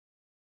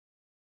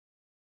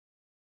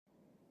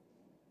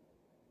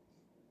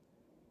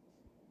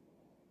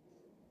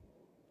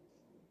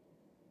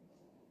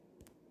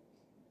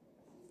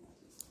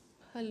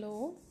Hello,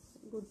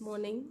 good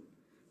morning.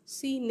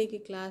 இன்னைக்கு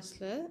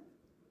கிளாஸில்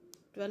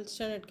 12th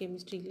standard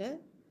கெமிஸ்ட்ரியில்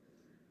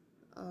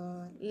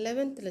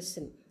 11th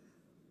lesson,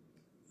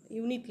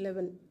 unit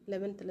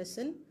 11th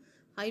lesson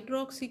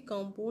hydroxy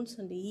compounds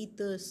and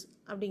ethers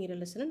அப்படிங்கிற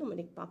லெசனை நம்ம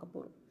இன்றைக்கி பார்க்க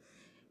போகிறோம்.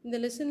 இந்த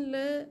லெசனில்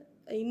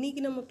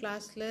இன்றைக்கி நம்ம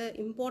கிளாஸில்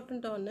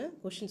இம்பார்ட்டண்ட்டான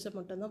கொஷின்ஸை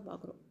மட்டும்தான்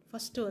பார்க்குறோம்.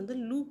 ஃபஸ்ட்டு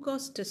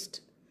லூகாஸ் டெஸ்ட்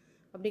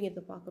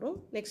அப்படிங்கிறத பார்க்குறோம்.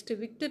 நெக்ஸ்ட்டு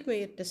விக்டர்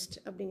மேயர் டெஸ்ட்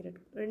அப்படிங்கிற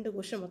 2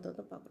 கொஷின் மட்டும்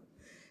தான் பார்க்குறோம்.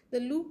 இந்த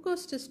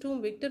லூகாஸ் டெஸ்ட்டும்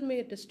விக்டர்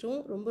மேயர் டெஸ்ட்டும்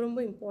ரொம்ப ரொம்ப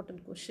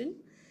இம்பார்ட்டண்ட் கொஷின்.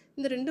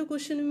 இந்த 2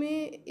 கொஷினுமே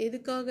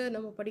எதுக்காக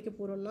நம்ம படிக்க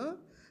போகிறோம்னா,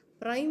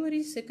 primary,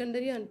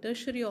 secondary and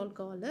tertiary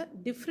ஆல்கஹாலை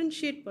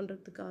differentiate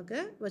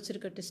பண்ணுறதுக்காக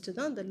வச்சுருக்க டெஸ்ட்டு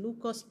தான் இந்த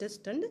Lucas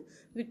test and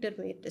Victor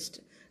mayor test.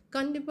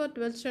 கண்டிப்பாக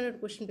 12th ஸ்டாண்டர்ட்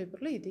கொஷின்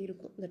பேப்பரில் இது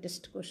இருக்கும். இந்த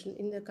டெஸ்ட் கொஷின்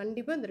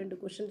கண்டிப்பாக இந்த 2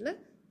 கொஷினில்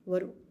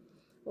வரும்.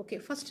 ஓகே,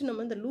 ஃபஸ்ட்டு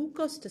நம்ம இந்த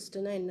லூகாஸ்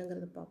டெஸ்ட்டுனா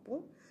என்னங்கிறத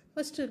பார்ப்போம்.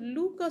 ஃபஸ்ட்டு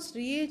லூகாஸ்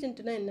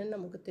ரியேஜென்ட்னா என்னன்னு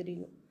நமக்கு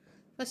தெரியணும்.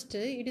 First,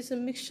 it is a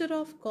mixture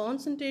of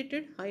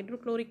concentrated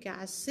hydrochloric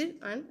acid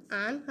and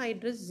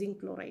anhydrous zinc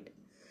chloride.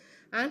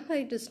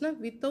 Anhydrous na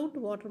without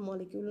water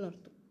molecule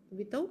அர்த்தம்.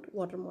 Without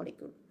water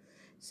molecule.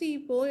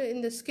 இப்போ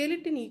இந்த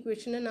skeleton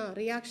equation நான்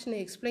reaction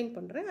explain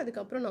பண்ணுறேன்.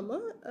 அதுக்கப்புறம் நம்ம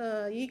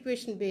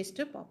equation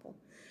based பார்ப்போம்.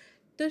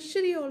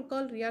 Tertiary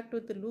alcohol react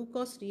with the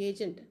Lucas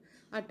reagent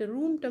at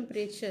room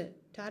temperature.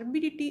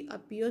 Turbidity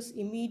appears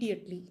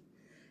immediately.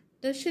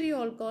 Tertiary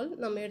alcohol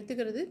நம்ம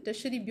எடுத்துக்கிறது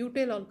tertiary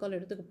butyl alcohol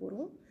எடுத்துக்க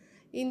போகிறோம்.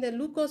 இந்த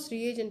லூகாஸ்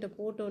ரியேஜென்ட்டை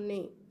போட்டோன்னே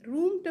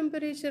ரூம்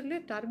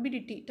டெம்பரேச்சரில்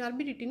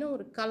டர்பிடிட்டினா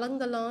ஒரு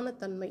கலங்கலான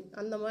தன்மை,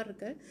 அந்த மாதிரி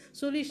இருக்க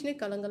சொல்யூஷனே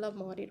கலங்கலாக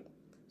மாறிடும்.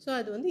 ஸோ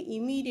அது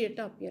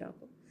இமீடியட்டாக அப்பியர்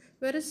ஆகும்.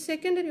 வேறு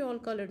செகண்டரி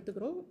ஆல்கஹால்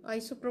எடுத்துக்கிறோம்,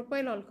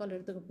 ஐசோப்ரோபைல் ஆல்கஹால்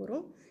எடுத்துக்க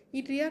போகிறோம்.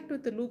 It react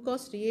with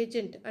Lucas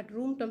reagent at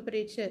room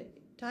temperature.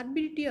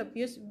 Turbidity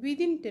appears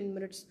within 10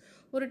 minutes.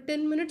 ஒரு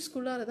 10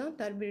 minutesக்குள்ளார தான்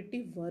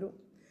டர்பிடிட்டி வரும்.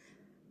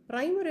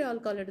 ப்ரைமரி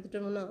ஆல்கஹால்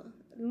எடுத்துட்டோம்னா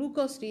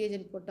லூகாஸ்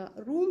ரியேஜென்ட் போட்டால்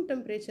ரூம்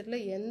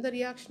டெம்பரேச்சரில் எந்த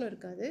ரியாக்ஷனும்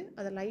இருக்காது.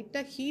 அதை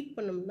லைட்டாக ஹீட்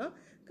பண்ணோம்னா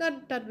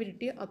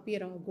டர்பிடிட்டி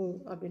அப்பியர் ஆகும்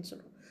அப்படின்னு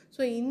சொல்கிறோம்.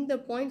 ஸோ இந்த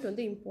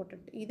பாயிண்ட்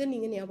இம்பார்ட்டண்ட். இதை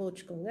நீங்கள் ஞாபகம்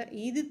வச்சுக்கோங்க.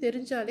 இது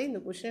தெரிஞ்சாலே இந்த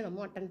கொஷினை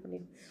நம்ம அட்டன்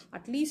பண்ணிடுவோம்.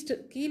 அட்லீஸ்ட்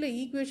கீழே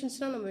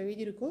ஈக்குவேஷன்ஸ்லாம் நம்ம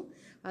எழுதியிருக்கோம்,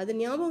 அது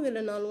ஞாபகம்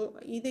இல்லைனாலும்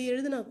இதை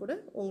எழுதினா கூட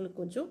உங்களுக்கு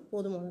கொஞ்சம்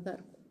போதுமானதாக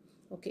இருக்கும்.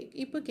 ஓகே,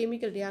 இப்போ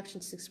கெமிக்கல்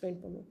ரியாக்ஷன்ஸ் எக்ஸ்பிளைன்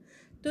பண்ணுவோம்.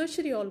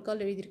 டெர்ஷரி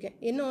ஆல்கஹால் எழுதியிருக்கேன்.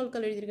 என்ன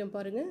ஆல்கஹால் எழுதியிருக்கேன்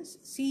பாருங்கள்.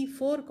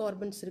 C4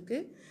 கார்பன்ஸ்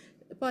இருக்குது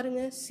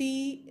பாருங்கள்.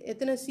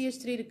 எத்தனை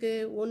CH3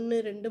 இருக்குது? 1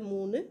 2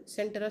 3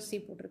 சென்டராக C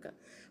போட்டிருக்கேன்.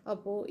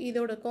 அப்போது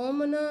இதோட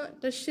காமனாக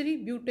டெர்ஷரி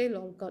பியூட்டைல்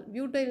ஆல்கஹால்.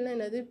 பியூட்டைல்னால்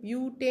என்னது?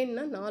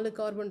 பியூட்டேன்னா 4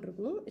 கார்பன்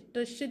இருக்கணும்.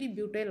 Tertiary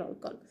butyl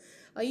alcohol.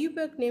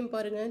 IUPAC name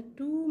பாருங்கள்,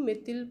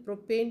 2-மெத்தில்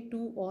ப்ரோபேன்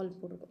 2-ஆல்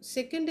போட்டிருக்கோம்.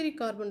 செகண்டரி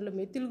கார்பனில்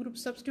மெத்தில்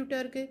குரூப்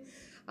சப்ஸ்டியூட்டாக இருக்குது.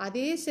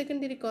 அதே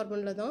செகண்டரி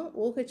கார்பனில் தான்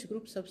OH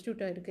குரூப்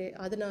சப்ஸ்டியூட்டாக இருக்குது.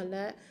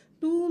 அதனால்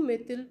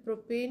 2-மெத்தில்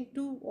ப்ரோபேன்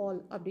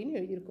 2-ஆல் அப்படின்னு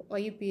எழுதியிருக்கோம்.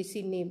 IUPAC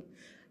நேம்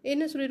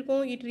என்ன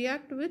சொல்லியிருக்கோம்? It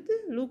react with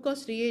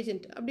Lucas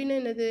reagent அப்படின்னா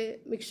என்னது?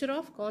 Mixture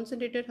of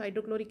concentrated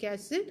hydrochloric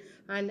acid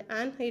and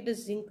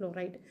anhydrous zinc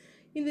chloride.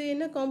 இது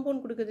என்ன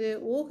காம்பவுண்ட் கொடுக்குது?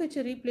 OH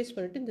ரீப்ளேஸ்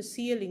பண்ணிட்டு இந்த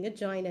Cl இங்கே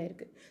ஜாயின்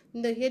ஆயிருக்கு.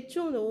 இந்த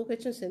ஹெச்சும் இந்த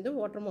OHம் சேர்ந்து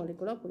வாட்டர்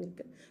மாலிகுலாக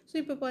போயிருக்கு. ஸோ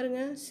இப்போ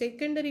பாருங்கள்,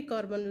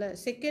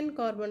 செகண்ட்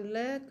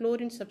கார்பனில்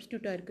குளோரின்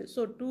சப்ஸ்டியூட்டாக இருக்குது.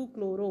 ஸோ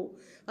 2-குளோரோ.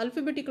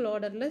 அல்ஃபபெட்டிக்கல்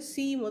ஆர்டரில்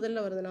C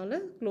முதல்ல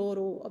வரதுனால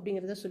குளோரோ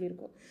அப்படிங்கிறத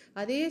சொல்லியிருக்கோம்.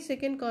 அதே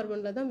செகண்ட்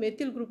கார்பனில் தான்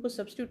மெத்தில் குரூப்பும்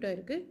சப்ஸ்டியூட்டாக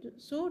இருக்குது.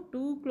 ஸோ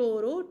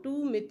 2-குளோரோ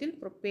 2-மெத்தில்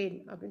ப்ரோபேன்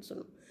அப்படின்னு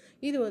சொல்லணும்.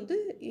 இது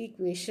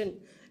ஈக்குவேஷன்.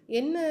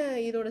 என்ன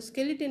இதோட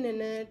ஸ்கெலிட்டன்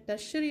என்ன?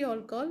 டெர்ஷரி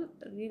ஆல்கஹால்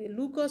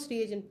லூகாஸ்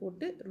ரியேஜென்ட்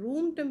போட்டு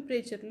ரூம்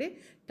டெம்பரேச்சர்லேயே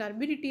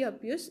டர்பிடிட்டி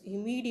அப்பியர்ஸ்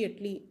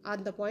இமீடியட்லி.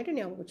 அந்த பாயிண்ட்டை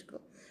ஞாபகம்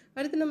வச்சுக்கிறோம்.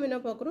 அடுத்து நம்ம என்ன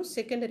பார்க்குறோம்?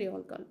 Secondary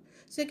alcohol.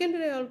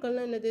 செகண்டரி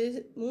ஆல்கஹால்னால் என்னது?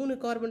 3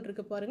 கார்பன்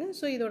இருக்குது பாருங்கள்.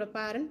 ஸோ இதோட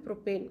பேரண்ட்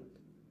ப்ரோபேன்.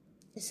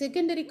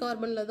 செகண்டரி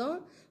கார்பனில் தான்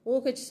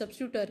OH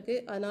சப்ஸ்டியூட்டாக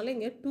இருக்குது. அதனால்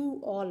இங்கே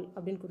 2-ஆல்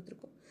அப்படின்னு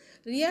கொடுத்துருக்கோம்.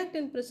 React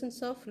in presence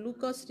of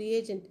Lucas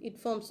reagent, it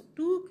forms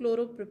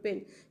 2-chloropropane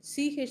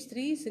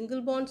CH3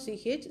 single bond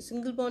CH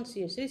single bond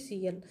CH3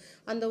 Cl.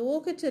 அந்த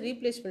OH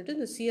ரீப்ளேஸ் பண்ணிட்டு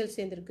இந்த Cl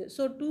சேர்ந்துருக்கு.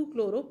 ஸோ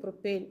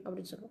 2-chloropropane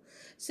அப்படின்னு சொல்லுவோம்.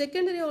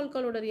 செகண்டரி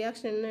ஆல்கஹாலோட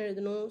ரியாக்ஷன் என்ன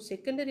எழுதணும்?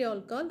 Secondary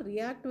alcohol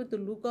react with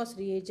Lucas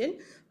reagent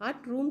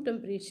at room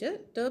temperature.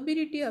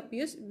 Turbidity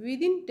appears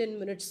within 10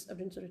 minutes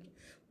அப்படின்னு சொல்லிட்டு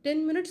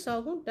 10 minutes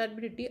ஆகும்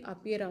டர்பிடிட்டி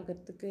அப்பியர்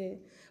ஆகிறதுக்கு.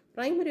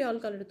 ப்ரைமரி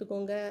ஆல்கஹால்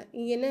எடுத்துக்கோங்க.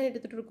 இங்கே என்ன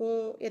எடுத்துகிட்டு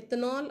இருக்கோம்?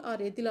 எத்தனால்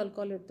ஆர் எத்தில்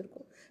ஆல்கஹால்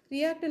எடுத்துருக்கோம்.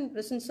 React in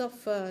presence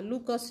of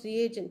Lucas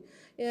reagent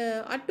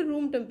at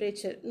room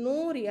temperature. No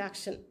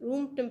reaction.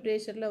 Room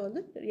டெம்பரேச்சரில்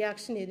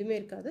ரியாக்ஷன் எதுவுமே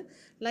இருக்காது.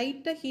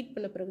 லைட்டாக ஹீட்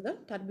பண்ண பிறகு தான்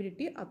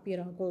டர்பிடிட்டி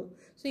அப்பியர் ஆகும்.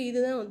 ஸோ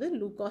இதுதான்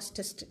லூகாஸ்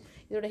டெஸ்ட்.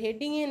 இதோட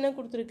ஹெட்டிங்கே என்ன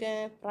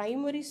கொடுத்துருக்கேன்?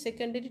 ப்ரைமரி,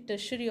 செகண்டரி,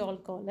 டெர்ஷரி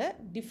ஆல்கஹாலை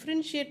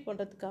டிஃப்ரென்ஷியேட்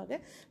பண்ணுறதுக்காக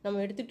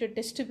நம்ம எடுத்துக்கிட்ட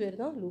டெஸ்ட்டு பேர்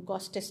தான்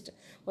லூகாஸ் டெஸ்ட்.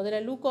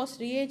 முதல்ல லூகாஸ்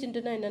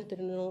ரியேஜென்ட்னா என்னன்னு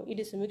தெரியணும்.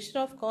 It is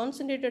mixture of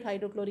concentrated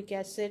hydrochloric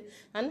acid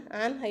and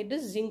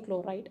anhydrous zinc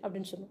chloride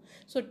அப்படின்னு சொல்லுவோம்.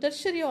 So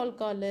tertiary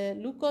alcohol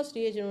Lucas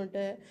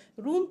ரியேஜென்ட்டை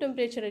room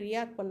டெம்பரேச்சரை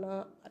ரியாக்ட்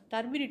பண்ணால்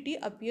turbidity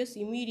appears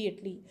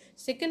immediately.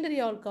 Secondary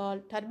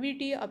alcohol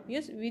turbidity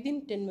appears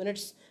within 10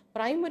 minutes.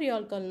 Primary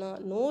ஆல்கஹால்னா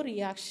no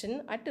reaction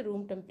at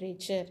room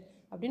temperature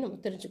அப்படின்னு நம்ம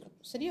தெரிஞ்சுக்கணும்.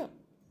 சரியா?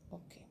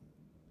 Okay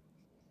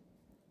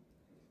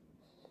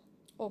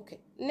okay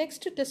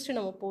next test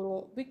நம்ம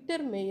போகிறோம்.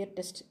 Victor mayor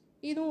test.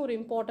 இதுவும் ஒரு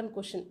இம்பார்ட்டன்ட்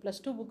கொஷின்.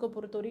 +2 புக்கை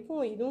பொறுத்த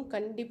வரைக்கும் இதுவும்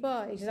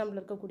கண்டிப்பாக எக்ஸாமில்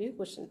இருக்கக்கூடிய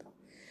கொஷின் தான்.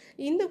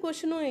 இந்த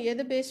கொஷினும்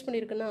எதை base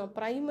பண்ணியிருக்குன்னா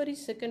primary,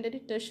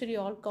 secondary, tertiary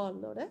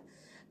ஆல்கஹாலோட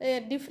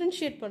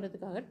differentiate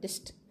பண்ணுறதுக்காக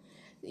டெஸ்ட்.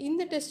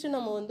 இந்த டெஸ்ட்டு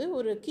நம்ம வந்து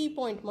ஒரு கீ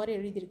பாயிண்ட் மாதிரி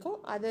எழுதியிருக்கோம்.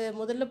 அதை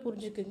முதல்ல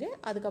புரிஞ்சுக்குங்க,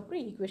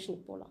 அதுக்கப்புறம்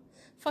ஈக்குவேஷனுக்கு போகலாம்.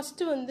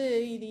 ஃபஸ்ட்டு வந்து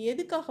இது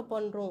எதுக்காக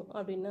பண்ணுறோம்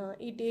அப்படின்னா,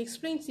 it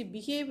explains the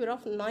behaviour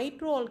of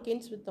nitro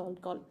alkanes with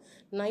alcohol.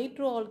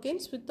 Nitro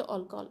alkanes with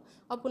alcohol.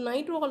 அப்போ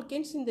நைட்ரோ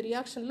ஆல்கேன்ஸ் இந்த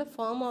ரியாக்ஷனில்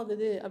ஃபார்ம்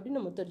ஆகுது அப்படின்னு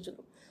நம்ம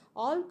தெரிஞ்சுக்கணும்.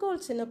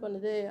 ஆல்கஹால்ஸ் என்ன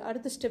பண்ணுது,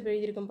 அடுத்த ஸ்டெப்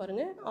எழுதியிருக்கோம்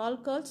பாருங்கள்.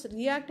 Alcohols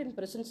react in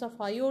presence of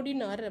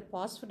iodine R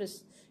phosphorus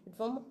it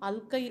form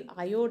alkyl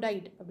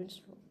iodide அப்படின்னு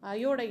சொல்லுவோம்.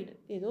 அயோடைடு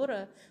ஏதோ ஒரு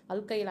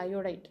அல்கைல்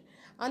அயோடைட்.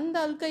 அந்த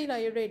alkyl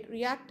iodide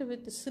react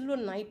with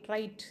silver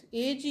nitrite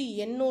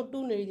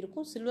AgNO2ன்னு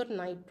எழுதியிருக்கும், சில்வர்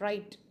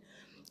நைட்ரைட்.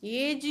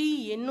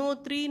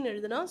 AgNO3ன்னு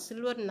எழுதுனா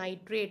சில்வர்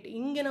நைட்ரேட்.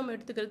 இங்கே நம்ம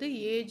எடுத்துக்கிறது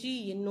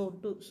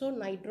AgNO2. ஸோ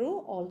நைட்ரோ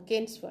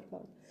ஆல்கேன்ஸ்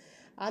வரணும்.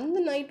 அந்த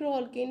நைட்ரோ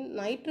ஆல்கேன்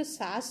நைட்ரஸ்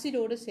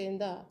ஆசிடோடு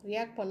சேர்ந்தா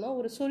ரியாக்ட் பண்ணால்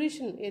ஒரு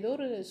சொல்யூஷன், ஏதோ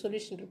ஒரு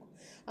சொல்யூஷன் இருக்கும்.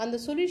 அந்த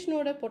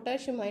சொல்யூஷனோட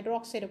பொட்டாசியம்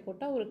ஹைட்ராக்சைடை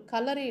போட்டால் ஒரு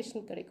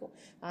கலரேஷன் கிடைக்கும்.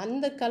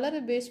 அந்த கலரை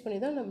பேஸ் பண்ணி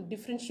தான் நம்ம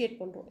டிஃப்ரென்ஷியேட்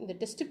பண்ணுறோம். இந்த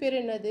டெஸ்ட் பேர்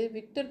என்னது,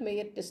 விக்டர்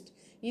மேயர் டெஸ்ட்.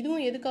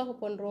 இதுவும் எதுக்காக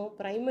பண்ணுறோம்,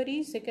 primary,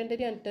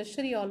 secondary and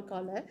tertiary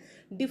ஆல்கஹாலை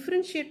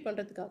differentiate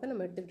பண்ணுறதுக்காக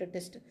நம்ம எடுத்துக்கிட்ட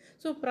டெஸ்ட்.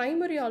 ஸோ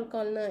ப்ரைமரி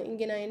ஆல்கஹால்னா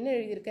இங்கே நான் என்ன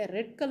எழுதியிருக்கேன்,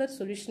 ரெட் கலர்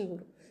சொல்யூஷன்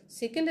வரும்.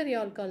 செகண்டரி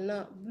ஆல்கஹால்னா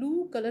ப்ளூ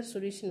கலர்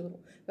சொல்யூஷன்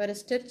வரும். வேறு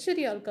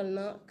டெர்ஷரி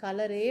ஆல்கஹால்னா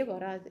கலரே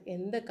வராது,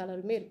 எந்த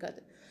கலருமே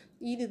இருக்காது.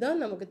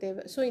 இதுதான் நமக்கு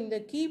தேவை. ஸோ இந்த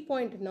கீ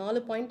பாயிண்ட்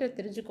 4 பாயிண்ட்டை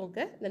தெரிஞ்சுக்கோங்க,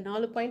 இந்த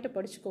 4 பாயிண்ட்டை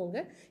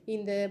படிச்சுக்கோங்க.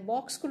 இந்த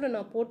பாக்ஸ்குள்ளே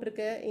நான்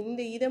போட்டிருக்க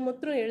இந்த இதை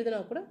மாத்திரம்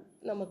எழுதினா கூட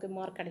நமக்கு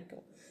மார்க்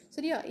கிடைக்கும்.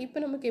 சரியா? இப்போ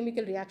நம்ம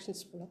கெமிக்கல்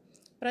ரியாக்ஷன்ஸ் போகலாம்.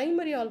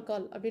 ப்ரைமரி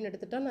ஆல்கஹால் அப்படின்னு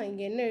எடுத்துகிட்டா நான்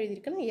இங்கே என்ன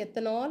எழுதியிருக்கேன்னா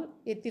ethanol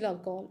ethyl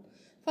alcohol.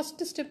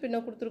 First step என்ன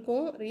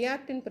கொடுத்துருக்கோம்,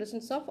 react in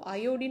presence of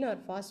iodine R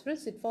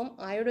phosphorus it form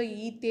iodo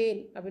ethane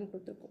அப்படின்னு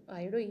கொடுத்துருக்கோம்,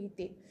 அயோடோ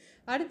ஈத்தேன்.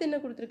 அடுத்து என்ன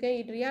கொடுத்துருக்கேன்,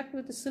 it react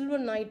with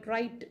silver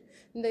nitrite.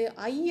 இந்த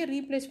ஐயை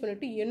ரீப்ளேஸ்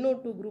பண்ணிவிட்டு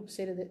NO2 குரூப்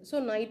சேருது. ஸோ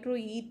நைட்ரோ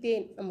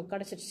ஈத்தேன் நமக்கு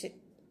கிடச்சிருச்சு.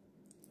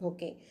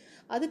 ஓகே,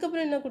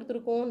 அதுக்கப்புறம் என்ன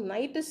கொடுத்துருக்கோம்,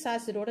 நைட்ரஸ்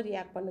ஆசிடோட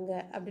ரியாக்ட் பண்ணுங்க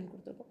அப்படின்னு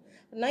கொடுத்துருக்கோம்.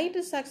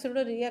 நைட்ரஸ்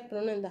ஆசிடோட ரியாக்ட்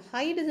பண்ணணும், இந்த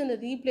ஹைட்ரஜனை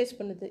ரீப்ளேஸ்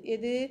பண்ணுது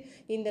எது,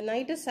 இந்த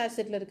நைட்ரஸ்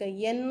ஆசிடில் இருக்க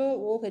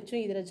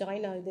NOOH இதில்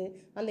ஜாயின் ஆகுது.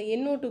 அந்த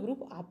NO2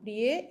 குரூப்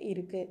அப்படியே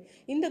இருக்குது.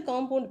 இந்த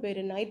காம்பவுண்ட்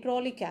பேர்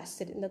நைட்ராலிக்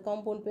ஆசிட். இந்த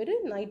காம்பவுண்ட் பேர்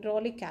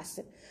நைட்ராலிக்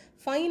ஆசிட்.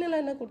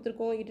 ஃபைனலாக என்ன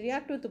கொடுத்துருக்கோம், it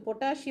react with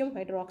potassium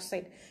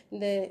hydroxide.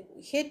 இந்த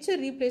ஹெச்சை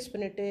ரீப்ளேஸ்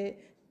பண்ணிவிட்டு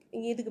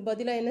இதுக்கு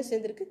பதிலாக என்ன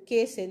சேர்ந்துருக்கு, K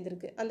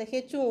சேர்ந்துருக்கு. அந்த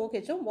ஹெச்சும்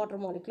OHும் வாட்டர்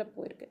மாலிகுலர்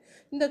போயிருக்கு.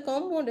 இந்த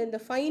காம்பவுண்டு இந்த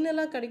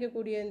ஃபைனலாக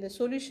கிடைக்கக்கூடிய இந்த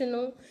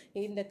சொல்யூஷனும்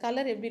இந்த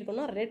கலர் எப்படி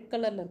இருக்கும்னா ரெட்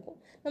கலரில் இருக்கும்.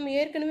 நம்ம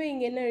ஏற்கனவே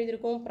இங்கே என்ன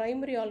எழுதியிருக்கோம்,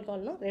 ப்ரைமரி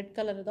ஆல்கஹால்னா ரெட்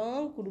கலர்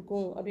தான்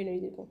கொடுக்கும் அப்படின்னு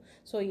எழுதியிருக்கோம்.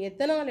 ஸோ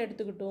எத்தனால்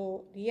எடுத்துக்கிட்டோம்,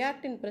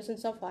 react in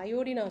presence of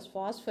iodine R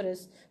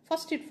phosphorus.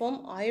 First it form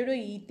iodo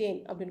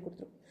ethane அப்படின்னு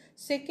கொடுத்துருக்கோம்.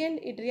 Second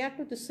it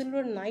react with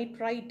silver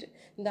nitrite.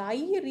 இந்த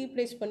ஐயை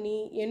ரீப்ளேஸ் பண்ணி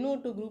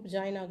NO2 குரூப்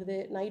ஜாயின் ஆகுது,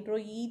 நைட்ரோ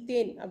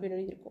ஈத்தேன் அப்படின்னு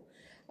எழுதியிருக்கோம்.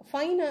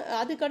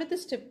 அதுக்கு அடுத்த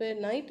ஸ்டெப்பு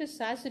நைட்ரஸ்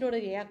ஆசிடோட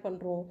ரியாக்ட்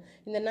பண்ணுறோம்.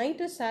 இந்த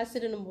நைட்ரஸ்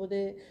ஆசிடுன்னும் போது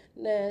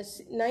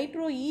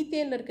நைட்ரோ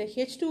ஈத்தேனில் இருக்க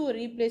H2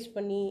 ரீப்ளேஸ்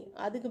பண்ணி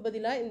அதுக்கு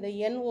பதிலாக இந்த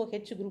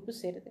NOH குரூப்பு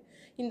சேருது.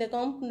 இந்த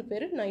காம்பவுண்ட்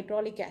பேர்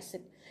நைட்ராலிக்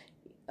ஆசிட்.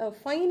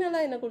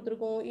 ஃபைனலாக என்ன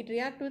கொடுத்துருக்கோம், it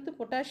react with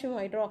potassium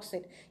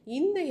hydroxide.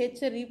 இந்த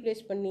ஹெச்சை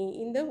ரீப்ளேஸ் பண்ணி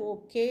இந்த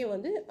K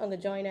வந்து அங்கே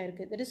ஜாயின்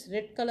ஆகிருக்கு. தட் இஸ்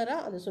ரெட்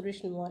கலராக அந்த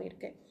சொல்யூஷன் மாறி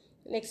இருக்கு.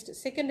 Next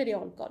secondary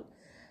alcohol.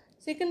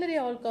 Secondary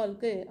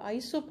ஆல்கஹாலுக்கு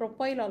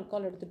isopropyl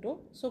alcohol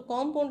எடுத்துட்டோம். ஸோ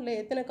காம்பவுண்டில்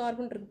எத்தனை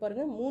கார்பன் இருக்குது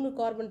பாருங்கள், 3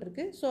 கார்பன்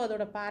இருக்குது. ஸோ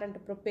அதோட parent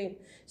propane.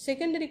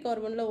 Secondary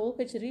கார்பனில்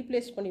OH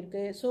replace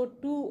பண்ணியிருக்கு. ஸோ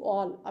 2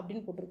 ஆல்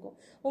அப்படின்னு போட்டிருக்கோம்.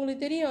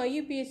 உங்களுக்கு தெரியும்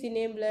IUPAC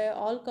நேமில்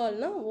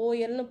ஆல்கஹால்னால்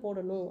OLன்னு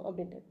போடணும்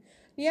அப்படின்ட்டு.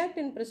 React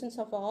in presence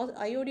of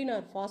iodine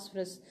R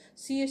phosphorus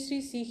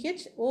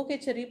CH3CH OHை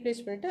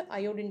replace பண்ணிவிட்டு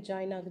அயோடின்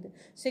ஜாயின் ஆகுது.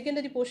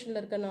 செகண்டரி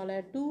போர்ஷனில் இருக்கனால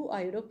 2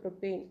 அயோடோ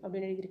ப்ரோப்பேன்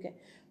அப்படின்னு எழுதியிருக்கேன்.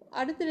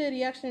 அடுத்த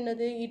ரியாக்ஷன்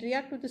என்னது, it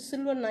react with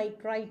silver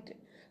nitrite.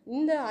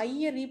 இந்த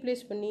ஐயை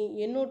ரீப்ளேஸ் பண்ணி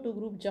NO2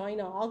 குரூப்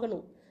ஜாயின்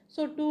ஆகணும்.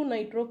 ஸோ 2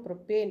 நைட்ரோ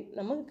ப்ரோப்பேன்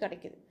நமக்கு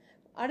கிடைக்குது.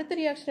 அடுத்த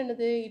ரியாக்ஷன்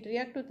என்னது, it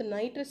react with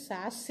nitrous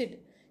acid.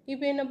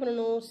 இப்போ என்ன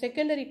பண்ணணும்,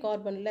 செகண்டரி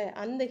கார்பனில்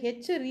அந்த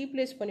ஹெச்சை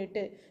ரீப்ளேஸ்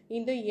பண்ணிவிட்டு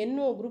இந்த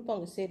NO குரூப்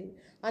அங்கே சேருது.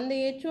 அந்த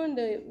ஹெச்சும்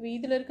இந்த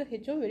இதில் இருக்க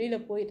ஹெச்சும்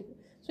வெளியில் போயிடுது.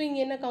 ஸோ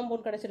இங்கே என்ன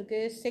காம்பவுண்ட் கிடச்சிருக்கு,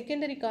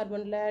 செகண்டரி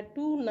கார்பனில்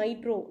 2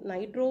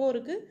 நைட்ரோவும்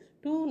இருக்குது,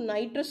 2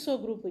 நைட்ரஸோ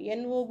குரூப்பு,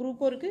 NO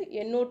குரூப்பும் இருக்குது,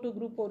 NO2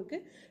 குரூப்பும்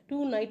இருக்குது, 2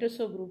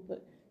 நைட்ரஸோ குரூப்பு.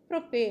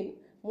 ப்ரோப்பேன்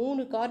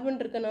 3 கார்பன்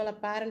இருக்கனால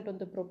பேரண்ட்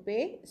வந்து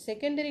ப்ரோப்பேன்.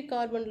 செகண்டரி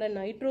கார்பனில்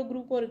நைட்ரோ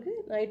குரூப்பும்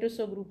இருக்குது,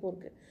 நைட்ரஸோ குரூப்பும்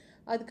இருக்குது.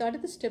 அதுக்கு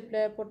அடுத்த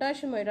ஸ்டெப்பில்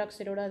பொட்டாசியம்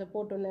ஹைட்ராக்சைடோட அதை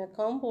போட்டோன்னே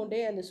காம்பவுண்டே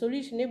அந்த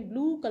சொல்யூஷனே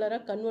ப்ளூ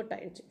கலராக கன்வெர்ட்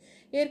ஆகிடுச்சு.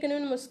 ஏற்கனவே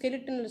நம்ம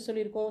ஸ்கெலிட்டனில்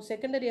சொல்லியிருக்கோம்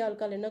செகண்டரி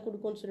ஆல்கஹால் என்ன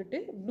கொடுக்கும்னு சொல்லிட்டு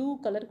ப்ளூ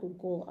கலர்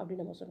கொடுக்கும்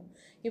அப்படின்னு நம்ம சொன்னோம்.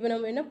 இப்போ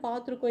நம்ம என்ன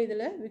பார்த்துருக்கோம்,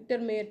 இதில்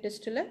விக்டர் மேயர்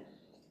டெஸ்ட்டில்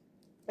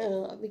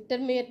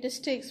விக்டர் மேயர்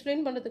டெஸ்ட்டை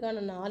எக்ஸ்பிளைன்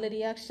பண்ணுறதுக்கான 4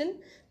 ரியாக்ஷன்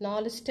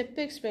 4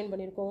 ஸ்டெப்பு எக்ஸ்பிளைன்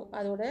பண்ணியிருக்கோம்.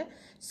 அதோட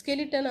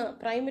ஸ்கெலிட்டனா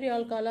primary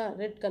ஆல்காலா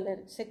red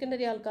colour,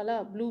 secondary ஆல்காலா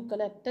blue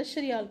colour,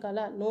 tertiary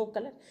ஆல்காலா no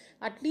colour.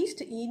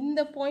 At least இந்த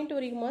பாயிண்ட்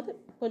வரைக்குமாவது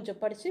கொஞ்சம்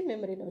படித்து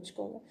மெமரியில்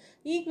வச்சுக்கோங்க.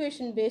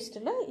 ஈக்குவேஷன்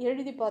பேஸ்டில்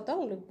எழுதி பார்த்தா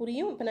உங்களுக்கு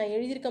புரியும். இப்போ நான்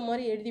எழுதியிருக்க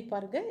மாதிரி எழுதி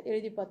பாருங்கள்.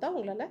 எழுதி பார்த்தா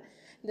உங்களால்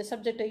இந்த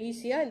சப்ஜெக்டை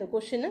ஈஸியாக, இந்த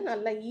கொஷினை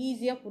நல்லா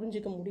ஈஸியாக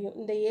புரிஞ்சிக்க முடியும்.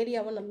 இந்த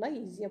ஏரியாவை நல்லா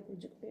ஈஸியாக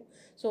புரிஞ்சிக்க முடியும்.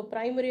 So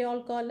primary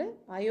alcohol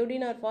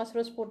iodine R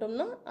phosphorus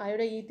போட்டோம்னா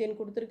அயோடோ ஈத்தேன்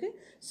கொடுத்துருக்கு.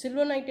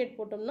 சில்வர் நைட்ரேட்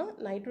போட்டோம்னா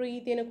நைட்ரோ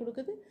ஈத்தேனை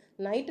கொடுக்குது.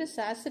 நைட்ரஸ்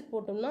ஆசிட்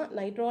போட்டோம்னா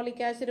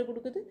நைட்ராலிக் ஆசிடை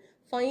கொடுக்குது.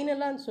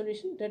 ஃபைனலாக அந்த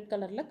சொல்யூஷன் ரெட்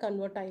கலரில்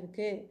கன்வெர்ட்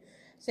ஆகிருக்கு.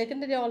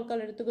 செகண்டரி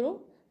ஆல்கால் எடுத்துக்கிறோம்.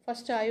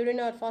 ஃபஸ்ட்டு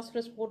அயோடின் ஆர்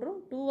ஃபாஸ்பரஸ் போடுறோம்,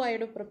 2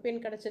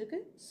 அயோடோப்ரோப்பேன் கிடச்சிருக்கு.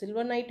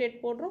 சில்வர் நைட்ரேட்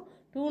போடுறோம்,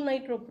 2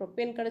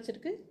 நைட்ரோப்ரோப்பேன்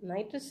கிடச்சிருக்கு.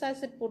 நைட்ரஸ்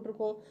ஆசிட்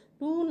போட்டிருக்கோம்,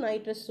 2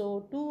 nitroso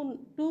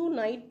 2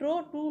 nitro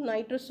 2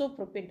 nitroso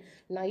propane.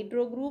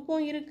 Nitro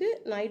குரூப்பும் இருக்குது,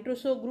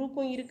 நைட்ரஸோ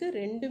குரூப்பும் இருக்குது.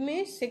 ரெண்டுமே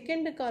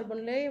செகண்ட்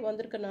கார்பன்லேயே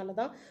வந்திருக்கனால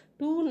தான்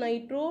 2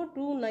 நைட்ரோ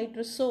 2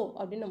 நைட்ரஸோ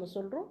அப்படின்னு நம்ம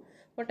சொல்கிறோம்.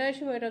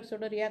 பொட்டாசியம்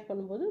ஹைட்ராக்சைடோட ரியாக்ட்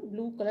பண்ணும்போது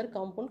ப்ளூ கலர்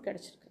காம்பவுண்ட்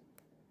கிடச்சிருக்கு.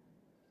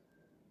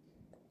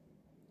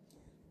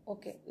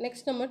 ஓகே,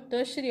 நெக்ஸ்ட் நம்ம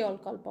டெர்ஷரி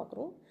ஆல்கால்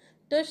பார்க்குறோம்.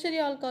 டெர்ஷரி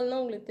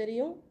ஆல்கால்னால் உங்களுக்கு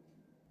தெரியும்.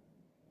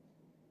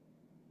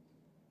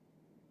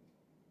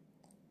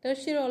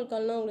 டெர்ஷரி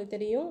ஆல்கால்னால் உங்களுக்கு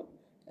தெரியும்.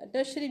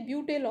 டெர்ஷரி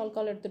பியூட்டைல்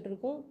ஆல்கால் எடுத்துகிட்டு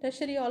இருக்கோம்.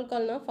 டெர்ஷரி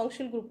ஆல்கால்னால்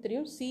ஃபங்க்ஷனல் குரூப்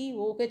தெரியும்.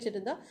 COH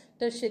இருந்தால்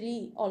tertiary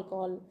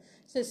alcohol.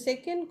 So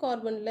second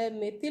கார்பனில்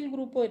methyl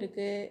குரூப்பும்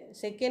இருக்குது,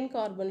 செகண்ட்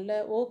கார்பனில்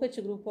OH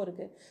குரூப்பும்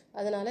இருக்குது.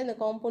 அதனால் இந்த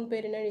காம்பவுண்ட்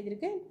பேர் என்ன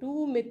எழுதியிருக்கேன், 2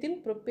 மெத்தில்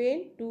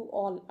ப்ரோப்பேன் 2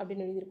 ஆல்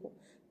அப்படின்னு எழுதியிருக்கோம்.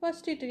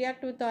 First it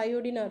react with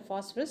iodine R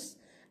phosphorus.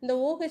 இந்த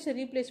OH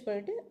ரீப்ளேஸ்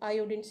பண்ணிவிட்டு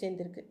அயோடின்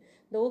சேர்ந்துருக்கு.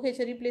 இந்த OH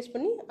ரீப்ளேஸ்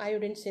பண்ணி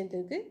அயோடின்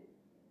சேர்ந்துருக்கு.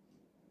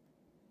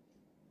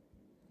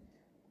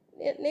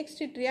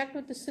 Next it react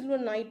with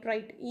silver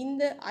nitrite.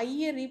 இந்த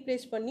ஐயை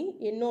ரீப்ளேஸ் பண்ணி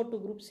NO2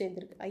 குரூப்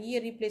சேர்ந்துருக்கு. ஐயை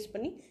ரீப்ளேஸ்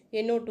பண்ணி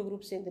NO2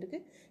 குரூப் சேர்ந்துருக்கு.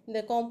 இந்த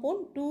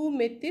காம்பவுண்ட் 2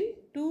 மெத்தில்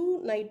 2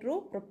 நைட்ரோ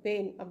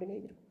ப்ரோப்பேன் அப்படின்னு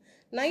எழுதியிருக்கும்.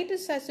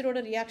 நைட்ரஸ் ஆசிடோட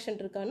ரியாக்ஷன்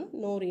இருக்கான்னு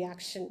நோ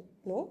ரியாக்ஷன்.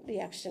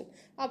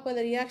 அப்போ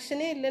அந்த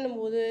ரியாக்ஷனே இல்லைன்னும்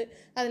போது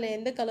அதில்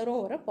எந்த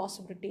கலரும் வர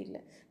பாசிபிலிட்டி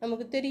இல்லை.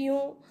 நமக்கு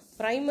தெரியும்,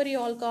 ப்ரைமரி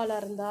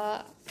ஆல்காலாக இருந்தால்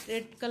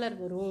ரெட் கலர்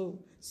வரும்,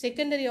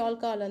 செகண்டரி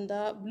ஆல்காலாக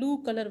இருந்தால் ப்ளூ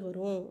கலர்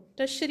வரும்,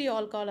 டெர்ஷரி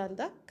ஆல்காலாக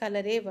இருந்தால்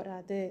கலரே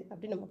வராது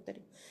அப்படின்னு நமக்கு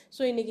தெரியும்.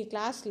 ஸோ இன்றைக்கி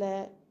கிளாஸில்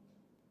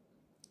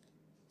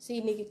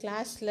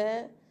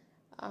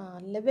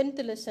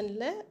 11th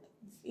லெசனில்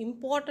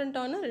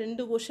இம்பார்ட்டண்ட்டான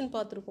 2 கொஷின்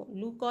பார்த்துருக்கோம்.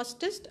 Lucas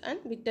test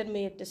and Victor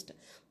mayor test.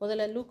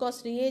 முதல்ல லூகாஸ்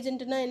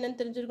ரியேஜென்ட்னா என்னன்னு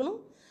தெரிஞ்சிருக்கணும்.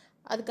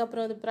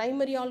 அதுக்கப்புறம் அது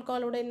பிரைமரி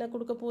ஆல்காலோட என்ன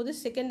கொடுக்க போகுது,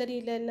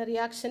 செகண்டரியில் என்ன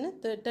ரியாக்ஷனு,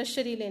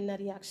 டெர்ஷரியில் என்ன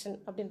ரியாக்ஷன்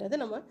அப்படின்றத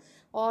நம்ம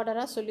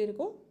ஆர்டராக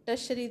சொல்லியிருக்கோம்.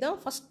 டெர்ஷரி தான்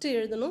ஃபஸ்ட்டு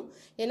எழுதணும்,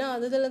 ஏன்னா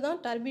அதில் தான்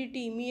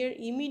டர்பிடிட்டி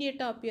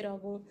இமீடியட்டாக அப்பியர்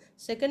ஆகும்.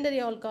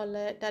 செகண்டரி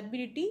ஆல்காலில்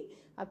டர்பிடிட்டி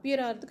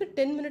அப்பியர் ஆகிறதுக்கு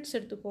 10 மினிட்ஸ்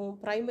எடுத்துக்கும்.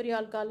 பிரைமரி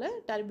ஆல்காலில்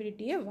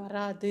டர்பிடிட்டியே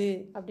வராது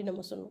அப்படின்னு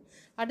நம்ம சொன்னோம்.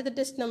 அடுத்த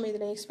டெஸ்ட் நம்ம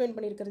இதில் எக்ஸ்பிளைன்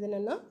பண்ணியிருக்கிறது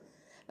என்னென்னா,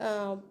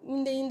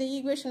 இந்த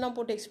ஈக்குவேஷன்லாம்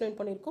போட்டு எக்ஸ்பிளைன்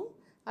பண்ணியிருக்கோம்.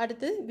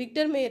 அடுத்து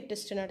Victor mayor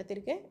test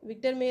நடத்தியிருக்கேன்.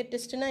 Victor mayor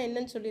டெஸ்ட்னா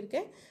என்னன்னு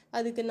சொல்லியிருக்கேன்.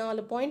 அதுக்கு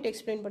 4 பாயிண்ட்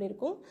எக்ஸ்பிளைன்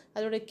பண்ணியிருக்கோம்.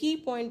 அதோட key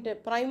point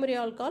primary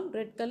alcohol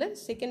red colour,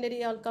 secondary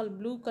alcohol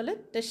blue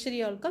colour, tertiary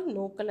alcohol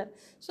no colour.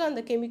 So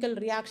அந்த கெமிக்கல்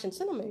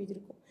ரியாக்ஷன்ஸை நம்ம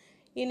எழுதியிருக்கோம்.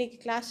 இன்றைக்கி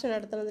கிளாஸ்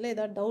நடத்துனதில்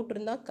ஏதாவது டவுட்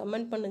இருந்தால்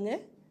கமெண்ட்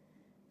பண்ணுங்கள்,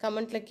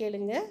 கமெண்ட்டில்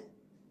கேளுங்க.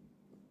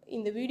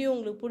 இந்த வீடியோ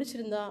உங்களுக்கு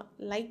பிடிச்சிருந்தா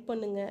லைக்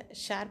பண்ணுங்கள்,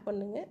 ஷேர்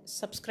பண்ணுங்கள்,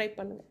 சப்ஸ்கிரைப்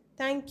பண்ணுங்கள்.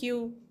 தேங்க்யூ.